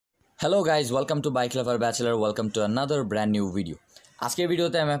Hello guys, welcome to Bachelor Bachelor, welcome to another brand new video. আজকের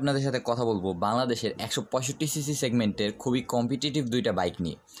ভিডিওতে আমি আপনাদের সাথে কথা বলবো বাংলাদেশের 165cc সেগমেন্টের খুবই কম্পিটিটিভ দুইটা বাইক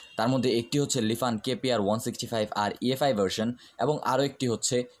নিয়ে। তার মধ্যে একটি হচ্ছে লিফান KPR 165 আর EFI ভার্সন এবং আরও একটি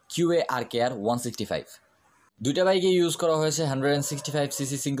হচ্ছে Keeway RKR 165। দুইটা বাইকে ইউজ করা হয়েছে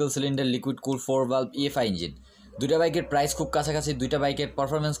 165cc সিঙ্গল সিলিন্ডার লিকুইড কুল 4 ভালভ EFI ইঞ্জিন। দুইটা বাইকের প্রাইস খুব কাছাকাছি, দুইটা বাইকের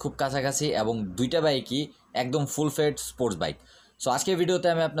পারফরমেন্স খুব কাছাকাছি এবং দুইটা বাইকই একদম ফুল ফেড স্পোর্টস বাইক। সো আজকের ভিডিওতে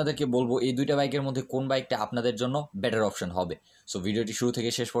আমি আপনাদেরকে বলবো এই দুইটা বাইকের মধ্যে কোন বাইকটা আপনাদের জন্য বেটার অপশন হবে। সো ভিডিওটি শুরু থেকে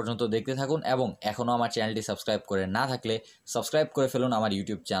শেষ পর্যন্ত দেখতে থাকুন এবং এখনও আমার চ্যানেলটি সাবস্ক্রাইব করে না থাকলে সাবস্ক্রাইব করে ফেলুন আমার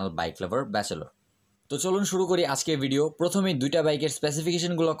ইউটিউব চ্যানেল বাইক লাভার ব্যাচেলর। তো চলুন শুরু করি আজকের ভিডিও। প্রথমেই দুইটা বাইকের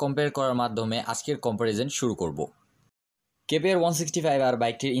স্পেসিফিকেশনগুলো কম্পেয়ার করার মাধ্যমে আজকের কম্প্যারিজন শুরু করব। KPR 165 আর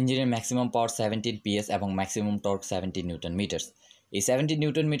বাইকটির ইঞ্জিনের ম্যাক্সিমাম পাওয়ার 17 PS এবং ম্যাক্সিমাম টর্ক 70 নিউটন মিটার্স। এই 70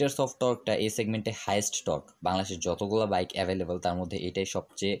 নিউটন মিটার্স অফ টর্কটা এই সেগমেন্টে হাইয়েস্ট টর্ক। বাংলাদেশের যতগুলো বাইক অ্যাভেলেবল তার মধ্যে এটাই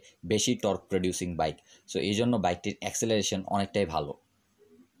সবচেয়ে বেশি টর্ক প্রডিউসিং বাইক। সো এই জন্য বাইকটির অ্যাক্সেলারেশন অনেকটাই ভালো।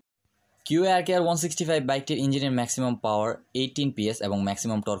 Keeway RKR 165 বাইকটির ইঞ্জিনের ম্যাক্সিমাম পাওয়ার 18 PS এবং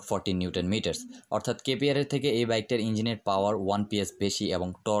ম্যাক্সিমাম টর্ক 14 নিউটন মিটার্স, অর্থাৎ KPR এর থেকে এই বাইকটার ইঞ্জিনের পাওয়ার 1 PS বেশি এবং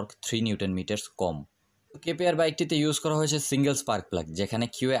টর্ক 3 নিউটন মিটার্স কম। KPR বাইকটিতে ইউজ করা হয়েছে সিঙ্গেল স্পার্ক প্লাগ, যেখানে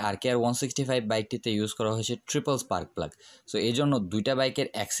Keeway RKR 165 বাইকটিতে ইউজ করা হয়েছে ট্রিপল স্পার্ক প্লাগ। সো এই জন্য দুইটা বাইকের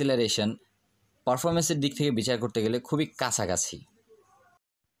অ্যাক্সিলারেশন পারফরমেন্সের দিক থেকে বিচার করতে গেলে খুবই কাছাকাছি।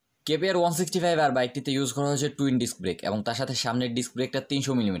 KPR 165 আর বাইকটিতে ইউজ করা হয়েছে টুইন ডিস্ক ব্রেক এবং তার সাথে সামনের ডিস্ক ব্রেকটা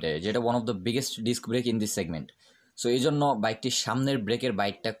 300 মিলিমিটারের, যেটা one of the biggest disc brake in this segment. So এই জন্য বাইকটির সামনের ব্রেকের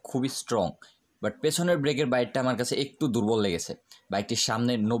বাইকটা খুবই স্ট্রং, বাট পেছনের ব্রেকের বাইকটা আমার কাছে একটু দুর্বল লেগেছে। বাইকটির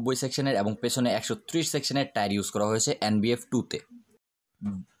সামনে 90 সেকশনের এবং পেছনে 130 সেকশনের টায়ার ইউজ করা হয়েছে NBF 2-তে।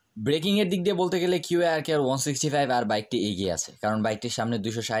 ব্রেকিংয়ের দিক দিয়ে বলতে গেলে Keeway RKR 165 আর বাইকটি এগিয়ে আছে, কারণ বাইকটির সামনে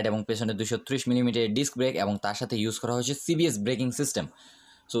 260 এবং পেছনে 230 মিলিমিটারের ডিস্ক ব্রেক এবং তার সাথে ইউজ করা হয়েছে CBS braking system.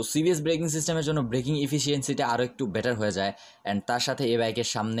 So CBS breaking সিস্টেমের জন্য ব্রেকিং এফিসিয়েন্সিটা আরও একটু বেটার হয়ে যায়। অ্যান্ড তার সাথে এই বাইকের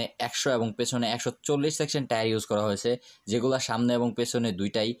সামনে 100 এবং পেছনে 140 সেকশন টায়ার ইউজ করা হয়েছে, যেগুলো সামনে এবং পেছনে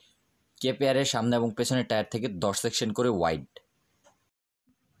দুইটাই KPR এর সামনে এবং পেছনের টায়ার থেকে 10 সেকশন করে ওয়াইড।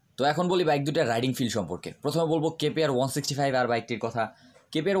 তো এখন বলি বাইক দুটার রাইডিং ফিল সম্পর্কে। প্রথমে বলবো KPR 165 আর বাইকটির কথা।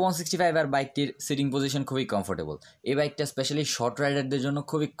 KPR 165 আর বাইকটির সিটিং পজিশন খুবই কমফোর্টেবল। এই বাইকটা স্পেশালি শর্ট রাইডারদের জন্য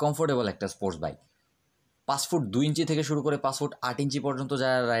খুবই কমফোর্টেবল একটা স্পোর্টস বাইক। 5 ফুট 2 ইঞ্চি থেকে শুরু করে 5 ফুট 8 ইঞ্চি পর্যন্ত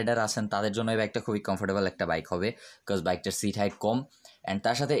যারা রাইডার আছেন তাদের জন্য এই বাইকটা খুবই কমফোর্টেবল একটা বাইক হবে, বিকজ বাইকটার সিট হাইট কম। অ্যান্ড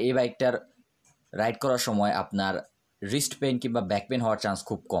তার সাথে এই বাইকটার রাইড করার সময় আপনার রিস্ট পেইন কিংবা ব্যাক পেইন হওয়ার চান্স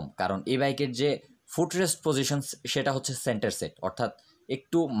খুব কম, কারণ এই বাইকের যে ফুটরেস্ট পজিশন সেটা হচ্ছে সেন্টার সেট, অর্থাৎ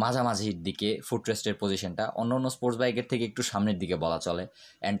একটু মাঝামাঝির দিকে ফুটরেস্টের পজিশনটা অন্য অন্য স্পোর্টস বাইকের থেকে একটু সামনের দিকে বলা চলে।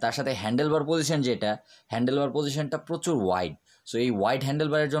 অ্যান্ড তার সাথে হ্যান্ডেলবার পজিশন যেটা, হ্যান্ডেলবার পজিশনটা প্রচুর ওয়াইড। সো এই ওয়াইড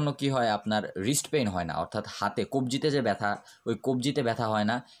হ্যান্ডেলবারের জন্য কি হয়, আপনার রিস্ট পেইন হয় না, অর্থাৎ হাতে কবজিতে যে ব্যথা, ওই কবজিতে ব্যথা হয়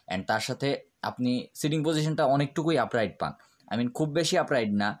না। অ্যান্ড তার সাথে আপনি সিটিং পজিশনটা অনেকটুকুই আপরাইট পান। খুব বেশি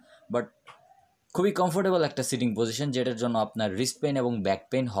আপরাইট না, বাট খুবই কমফোর্টেবল একটা সিটিং পজিশন, যেটার জন্য আপনার রিস্ট পেইন এবং ব্যাক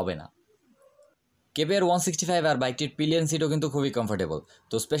পেইন হবে না। KPR 165 আর বাইকটির পিলিয়ন সিটও কিন্তু খুবই কমফোর্টেবল।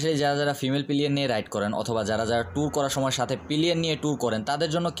 তো স্পেশালি যারা যারা ফিমেল পিলিয়ন নিয়ে রাইড করেন অথবা যারা যারা ট্যুর করার সময় সাথে পিলিয়ন নিয়ে ট্যুর করেন, তাদের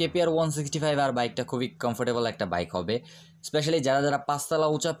জন্য KPR 165 আর বাইকটা খুবই কমফোর্টেবল একটা বাইক হবে। স্পেশালি যারা যারা 5 তলা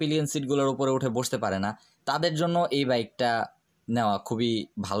উঁচা পিলিয়ন সিটগুলোর উপরে উঠে বসতে পারে না, তাদের জন্য এই বাইকটা নেওয়া খুবই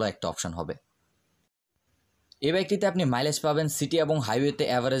ভালো একটা অপশন হবে। এই বাইকটিতে আপনি মাইলেজ পাবেন সিটি এবং হাইওয়েতে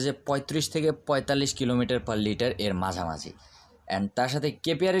অ্যাভারেজে 35 থেকে 45 কিলোমিটার পার লিটার এর মাঝামাঝি। অ্যান্ড তার সাথে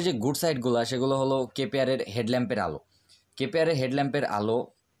KPR এর যে গুড সাইডগুলো সেগুলো হলো KPR এর হেডল্যাম্পের আলো। KPR এর হেডল্যাম্পের আলো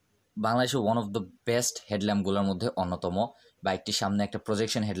বাংলাদেশে ওয়ান অফ দ্য বেস্ট হেডল্যাম্পগুলোর মধ্যে অন্যতম। বাইকটির সামনে একটা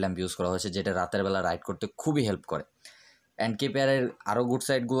প্রজেকশন হেডল্যাম্প ইউজ করা হয়েছে, যেটা রাতের বেলা রাইড করতে খুবই হেল্প করে। অ্যান্ড KPR এর আরও গুড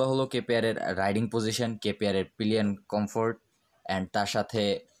সাইডগুলো হলো KPR এর রাইডিং পজিশন, KPR এর পিলিয়ন কমফোর্ট, অ্যান্ড তার সাথে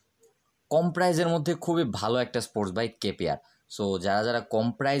কম প্রাইজের মধ্যে খুবই ভালো একটা স্পোর্টস বাইক KPR। সো যারা যারা কম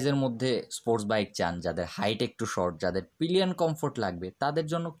প্রাইজের মধ্যে স্পোর্টস বাইক চান, যাদের হাইট একটু শর্ট, যাদের পিলিয়ন কমফোর্ট লাগবে, তাদের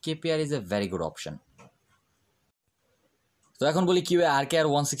জন্য KPR is a very good option. তো এখন বলি Keeway RKR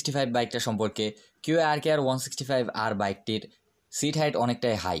 165 বাইকটা সম্পর্কে। Keeway RKR 165 আর বাইকটির সিট হাইট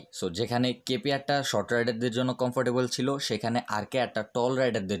অনেকটাই হাই। সো যেখানে KPRটা শর্ট রাইডারদের জন্য কমফোর্টেবল ছিল, সেখানে RKRটা টল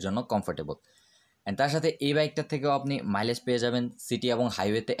রাইডারদের জন্য কমফোর্টেবল। অ্যান্ড তার সাথে এই বাইকটার থেকেও আপনি মাইলেজ পেয়ে যাবেন সিটি এবং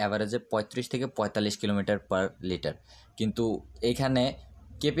হাইওয়েতে অ্যাভারেজে 35 থেকে 45 কিলোমিটার পার লিটার। কিন্তু এইখানে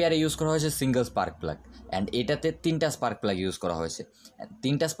KPR ইউজ করা হয়েছে সিঙ্গেল স্পার্ক প্লাগ, অ্যান্ড এটাতে 3টা স্পার্ক প্লাগ ইউজ করা হয়েছে।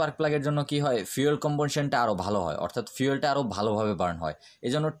 3টা স্পার্ক প্লাগের জন্য কি হয়, ফিউয়েল কম্বাসনটা আরও ভালো হয়, অর্থাৎ ফিউয়েলটা আরও ভালোভাবে বার্ন হয়।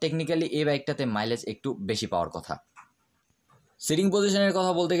 এই জন্য টেকনিক্যালি এই বাইকটাতে মাইলেজ একটু বেশি পাওয়ার কথা। সিটিং পজিশনের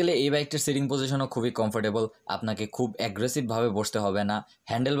কথা বলতে গেলে এই বাইকটার সিটিং পজিশনও খুবই কমফোর্টেবল, আপনাকে খুব অ্যাগ্রেসিভভাবে বসতে হবে না।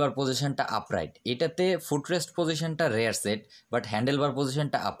 হ্যান্ডেলবার পজিশনটা আপরাইট, এটাতে ফুটরেস্ট পজিশনটা রেয়ার সেট, বাট হ্যান্ডেলবার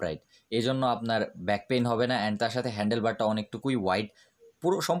পজিশনটা আপরাইট, এই জন্য আপনার ব্যাক পেইন হবে না। অ্যান্ড তার সাথে হ্যান্ডেলবারটা অনেকটুকুই ওয়াইড,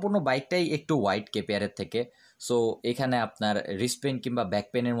 পুরো সম্পূর্ণ বাইকটাই একটু ওয়াইড কেপিআরের থেকে। সো এখানে আপনার রিস্ট পেইন কিংবা ব্যাক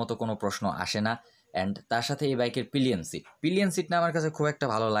পেইনের মতো কোনো প্রশ্ন আসে না। অ্যান্ড তার সাথে এই বাইকের পিলিয়ন সিটটা আমার কাছে খুব একটা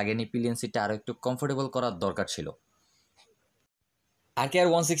ভালো লাগেনি, পিলিয়ন সিটটা আরও একটু কমফোর্টেবল করার দরকার ছিল। RKR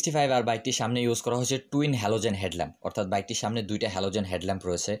 165 আর বাইকটির সামনে ইউজ করা হয়েছে টুইন হ্যালোজেন হেডল্যাম্প, অর্থাৎ বাইকটির সামনে দুইটা হ্যালোজেন হেডল্যাম্প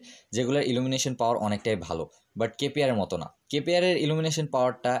রয়েছে, যেগুলোর ইলুমিনেশন পাওয়ার অনেকটাই ভালো, বাট কেপিআরের মতো না। কেপিআরের ইলুমিনেশন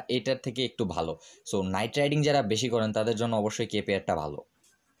পাওয়ারটা এটার থেকে একটু ভালো। সো নাইট রাইডিং যারা বেশি করেন তাদের জন্য অবশ্যই কেপিআরটা ভালো।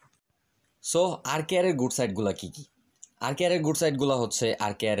 সো RKR-এর গুড সাইডগুলো কী কী? RKR-এর গুড সাইডগুলো হচ্ছে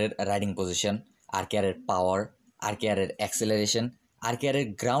RKR-এর রাইডিং পজিশন, RKR-এর পাওয়ার, RKR-এর অ্যাক্সেলারেশন, RKR-এর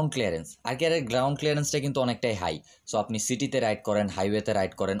গ্রাউন্ড ক্লিয়ারেন্স। RKR-এর গ্রাউন্ড ক্লিয়ারেন্সটা কিন্তু অনেকটাই হাই। সো আপনি সিটিতে রাইড করেন, হাইওয়েতে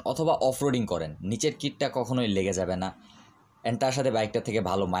রাইড করেন অথবা অফরোডিং করেন, নিচের কিটটা কখনোই লেগে যাবে না। অ্যান্ড তার সাথে বাইকটা থেকে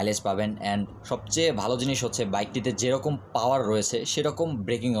ভালো মাইলেজ পাবেন। অ্যান্ড সবচেয়ে ভালো জিনিস হচ্ছে বাইকটিতে যেরকম পাওয়ার রয়েছে সেরকম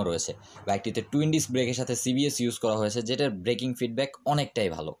ব্রেকিংও রয়েছে। বাইকটিতে টুইন ডিস্ক ব্রেকের সাথে CBS ইউজ করা হয়েছে, যেটার ব্রেকিং ফিডব্যাক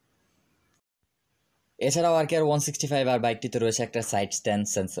অনেকটাই ভালো। এছাড়াও RKR 165 আর বাইকটিতে রয়েছে একটা সাইড স্ট্যান্ড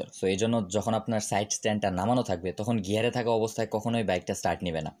সেন্সর। সো এই জন্য যখন আপনার সাইড স্ট্যান্ডটা নামানো থাকবে তখন গিয়ারে থাকা অবস্থায় কখনোই বাইকটা স্টার্ট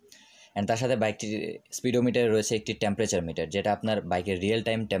নেবে না। অ্যান্ড তার সাথে বাইকটির স্পিডোমিটারে রয়েছে একটি টেম্পারেচার মিটার, যেটা আপনার বাইকের রিয়েল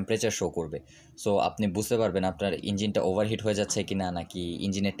টাইম টেম্পারেচার শো করবে। সো আপনি বুঝতে পারবেন আপনার ইঞ্জিনটা ওভারহিট হয়ে যাচ্ছে কি না, নাকি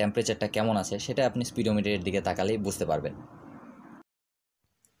ইঞ্জিনের টেম্পারেচারটা কেমন আছে, সেটা আপনি স্পিডোমিটারের দিকে তাকালেই বুঝতে পারবেন।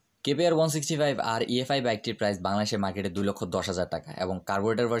 KPR 165 আর EFI বাইকটির প্রাইস বাংলাদেশের মার্কেটে 2,10,000 টাকা এবং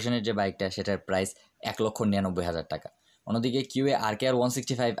কার্বোরেটর ভার্সনের যে বাইকটা সেটার প্রাইস 1,99,000 টাকা। অন্যদিকে Keeway RKR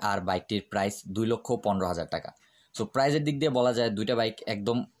 165 আর বাইকটির প্রাইস 2,15,000 টাকা। সো প্রাইজের দিক দিয়ে বলা যায় দুইটা বাইক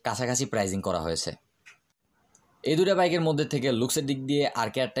একদম কাছাকাছি প্রাইজিং করা হয়েছে। এই দুটো বাইকের মধ্যে থেকে লুকসের দিক দিয়ে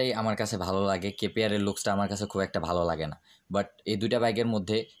RKRটাই আমার কাছে ভালো লাগে, KPR-এর লুকসটা আমার কাছে খুব একটা ভালো লাগে না। বাট এই দুইটা বাইকের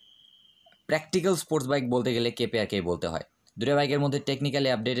মধ্যে প্র্যাকটিক্যাল স্পোর্টস বাইক বলতে গেলে KPR-কেই বলতে হয়। দুটো বাইকের মধ্যে টেকনিক্যালি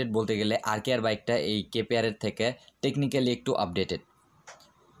আপডেটেড বলতে গেলে RKR বাইকটা এই KPR-এর থেকে টেকনিক্যালি একটু আপডেটেড।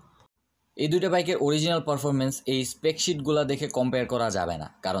 এই দুটো বাইকের অরিজিনাল পারফরমেন্স এই স্পেকশিটগুলো দেখে কম্পেয়ার করা যাবে না,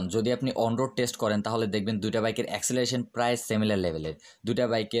 কারণ যদি আপনি অন রোড টেস্ট করেন তাহলে দেখবেন দুটো বাইকের অ্যাক্সেলারেশন প্রায় সিমিলার লেভেলের, দুটো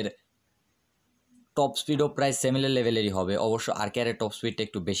বাইকের টপ স্পিডও প্রায় সিমিলার লেভেলেরই হবে। অবশ্য RKR-এর টপ স্পিডটা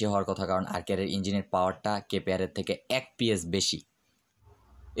একটু বেশি হওয়ার কথা, কারণ RKR-এর ইঞ্জিনের পাওয়ারটা KPR-এর থেকে 1 PS বেশি।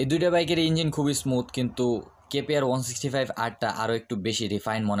 এই দুইটা বাইকের ইঞ্জিন খুবই স্মুথ, কিন্তু KPR 165 আরটা আরও একটু বেশি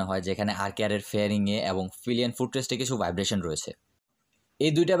রিফাইন মনে হয়, যেখানে RKR-এর ফেয়ারিংয়ে এবং ফিলিয়ান ফুটরেস্টে কিছু ভাইব্রেশন রয়েছে।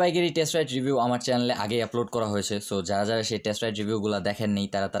 এই দুইটা বাইকেরই টেস্ট রাইড রিভিউ আমার চ্যানেলে আগেই আপলোড করা হয়েছে। সো যারা যারা সেই টেস্ট রাইড রিভিউগুলো দেখেননি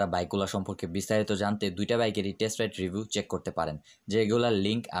তারা বাইকগুলো সম্পর্কে বিস্তারিত জানতে দুইটা বাইকেরই টেস্ট রাইড রিভিউ চেক করতে পারেন, যেগুলোর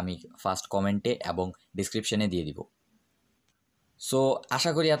লিঙ্ক আমি ফার্স্ট কমেন্টে এবং ডিসক্রিপশনে দিয়ে দিব। সো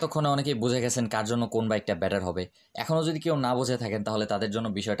আশা করি এতক্ষণে অনেকেই বুঝে গেছেন কার জন্য কোন বাইকটা বেটার হবে। এখনও যদি কেউ না বুঝে থাকেন তাহলে তাদের জন্য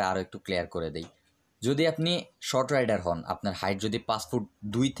বিষয়টা আরও একটু ক্লিয়ার করে দেই। যদি আপনি শর্ট রাইডার হন, আপনার হাইট যদি 5 ফুট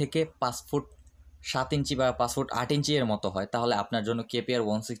 2 থেকে 5 ফুট 7 ইঞ্চি বা 5 ফুট 8 ইঞ্চি এর মতো হয়, তাহলে আপনার জন্য KPR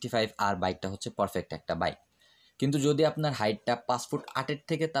 165 আর বাইকটা হচ্ছে পারফেক্ট একটা বাইক। কিন্তু যদি আপনার হাইটটা 5 ফুট 8-এর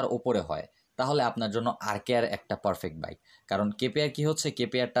থেকে তার ওপরে হয়, তাহলে আপনার জন্য RKR একটা পারফেক্ট বাইক। কারণ KPR কি হচ্ছে,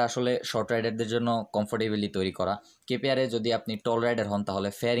 KPRটা আসলে শর্ট রাইডারদের জন্য কমফোর্টেবলি তৈরি করা। KPR-এ যদি আপনি টল রাইডার হন তাহলে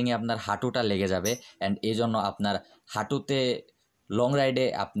ফেয়ারিংয়ে আপনার হাঁটুটা লেগে যাবে, অ্যান্ড এই জন্য আপনার হাঁটুতে লং রাইডে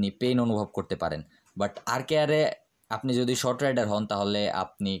আপনি পেইন অনুভব করতে পারেন। বাট RKR-এ আপনি যদি শর্ট রাইডার হন তাহলে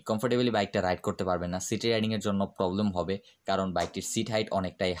আপনি কমফোর্টেবলি বাইকটা রাইড করতে পারবেন না, সিটি রাইডিংয়ের জন্য প্রবলেম হবে, কারণ বাইকটির সিট হাইট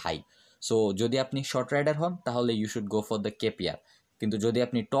অনেকটাই হাই। সো যদি আপনি শর্ট রাইডার হন তাহলে you should go for the KPR, কিন্তু যদি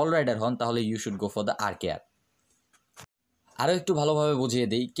আপনি টল রাইডার হন তাহলে you should go for the RKR। আরও একটু ভালোভাবে বুঝিয়ে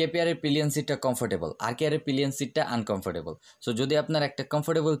দিই, KPR-এর পিলিয়ন সিটটা কমফোর্টেবল, RKR-এর পিলিয়ন সিটটা আনকমফোর্টেবল। সো যদি আপনার একটা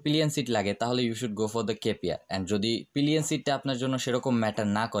কমফোর্টেবল পিলিয়ন সিট লাগে তাহলে you should go for the KPR, and যদি পিলিয়ন সিটটা আপনার জন্য সেরকম ম্যাটার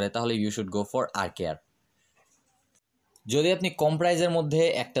না করে তাহলে you should go for RKR। যদি আপনি কম প্রাইজের মধ্যে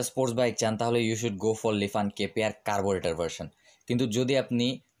একটা স্পোর্টস বাইক চান তাহলে you should go for লিফান KPR carburettor version. কিন্তু যদি আপনি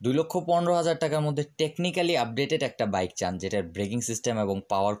 2,15,000 টাকার মধ্যে টেকনিক্যালি আপডেটেড একটা বাইক চান, যেটার ব্রেকিং সিস্টেম এবং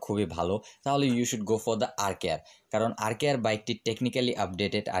পাওয়ার খুবই ভালো, তাহলে you should go for the RKR। কারণ RKR বাইকটি টেকনিক্যালি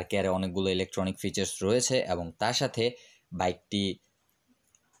আপডেটেড, RKR-এ অনেকগুলো ইলেকট্রনিক ফিচার্স রয়েছে এবং তার সাথে বাইকটি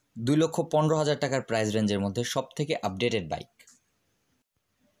 2,15,000 টাকার প্রাইস রেঞ্জের মধ্যে সবথেকে আপডেটেড বাইক।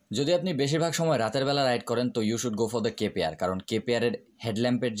 যদি আপনি বেশিরভাগ সময় রাতের বেলা রাইড করেন তো you should go for the KPR, কারণ KPR-এর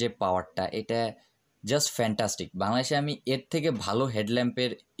হেডল্যাম্পের যে পাওয়ারটা এটা জাস্ট ফ্যান্টাস্টিক। বাংলাদেশে আমি এর থেকে ভালো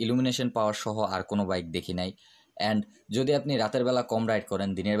হেডল্যাম্পের ইলুমিনেশন পাওয়ার সহ আর কোনো বাইক দেখি নাই। অ্যান্ড যদি আপনি রাতের বেলা কম রাইড করেন,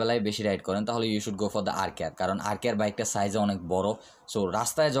 দিনের বেলায় বেশি রাইড করেন, তাহলে you should go for the RKR, কারণ RKR বাইকটা সাইজে অনেক বড়। সো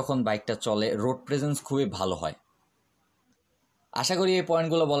রাস্তায় যখন বাইকটা চলে রোড প্রেজেন্স খুবই ভালো হয়। আশা করি এই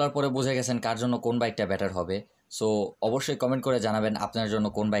পয়েন্টগুলো বলার পরে বুঝে গেছেন কার জন্য কোন বাইকটা বেটার হবে। সো অবশ্যই কমেন্ট করে জানাবেন আপনার জন্য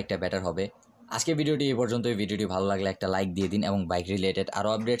কোন বাইকটা বেটার হবে। আজকে ভিডিওটি এই পর্যন্তই। ভিডিওটি ভালো লাগলে একটা লাইক দিয়ে দিন এবং বাইক রিলেটেড আরও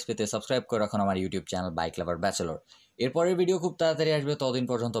আপডেটস পেতে সাবস্ক্রাইব করে রাখুন আমার ইউটিউব চ্যানেল বাইক লাভার ব্যাচেলর। এরপরের ভিডিও খুব তাড়াতাড়ি আসবে, ততদিন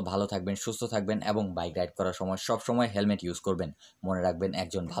পর্যন্ত ভালো থাকবেন, সুস্থ থাকবেন এবং বাইক রাইড করার সময় সবসময় হেলমেট ইউজ করবেন। মনে রাখবেন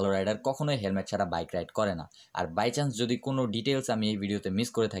একজন ভালো রাইডার কখনোই হেলমেট ছাড়া বাইক রাইড করে না। আর বাই চান্স যদি কোনো ডিটেলস আমি এই ভিডিওতে মিস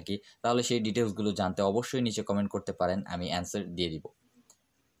করে থাকি তাহলে সেই ডিটেলসগুলো জানতে অবশ্যই নিচে কমেন্ট করতে পারেন, আমি অ্যান্সার দিয়ে দিব।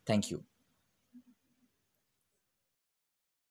 Thank you.